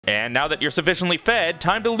And now that you're sufficiently fed,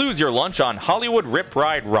 time to lose your lunch on Hollywood Rip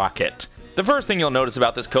Ride Rocket. The first thing you'll notice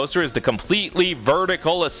about this coaster is the completely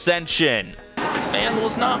vertical ascension. Man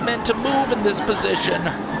was not meant to move in this position.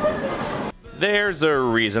 There's a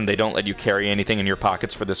reason they don't let you carry anything in your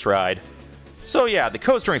pockets for this ride. So yeah, the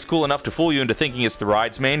coastering's cool enough to fool you into thinking it's the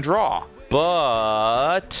ride's main draw.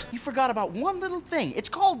 But you forgot about one little thing. It's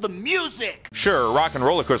called the music. Sure, Rock and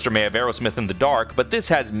Roller Coaster may have Aerosmith in the Dark, but this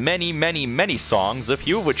has many songs, a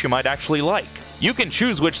few of which you might actually like. You can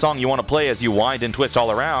choose which song you want to play as you wind and twist all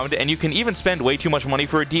around, and you can even spend way too much money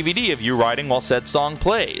for a DVD of you riding while said song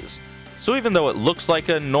plays. So even though it looks like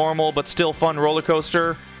a normal but still fun roller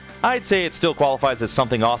coaster, I'd say it still qualifies as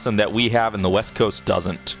something awesome that we have and the West Coast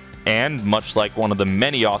doesn't. And, much like one of the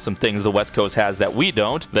many awesome things the West Coast has that we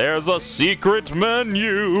don't, there's a secret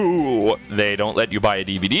menu! They don't let you buy a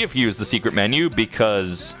DVD if you use the secret menu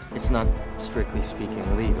because it's not, strictly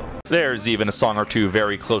speaking, legal. There's even a song or two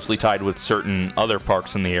very closely tied with certain other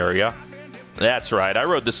parks in the area. That's right, I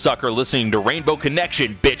rode this sucker listening to Rainbow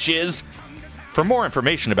Connection, bitches! For more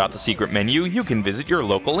information about the secret menu, you can visit your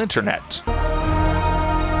local internet.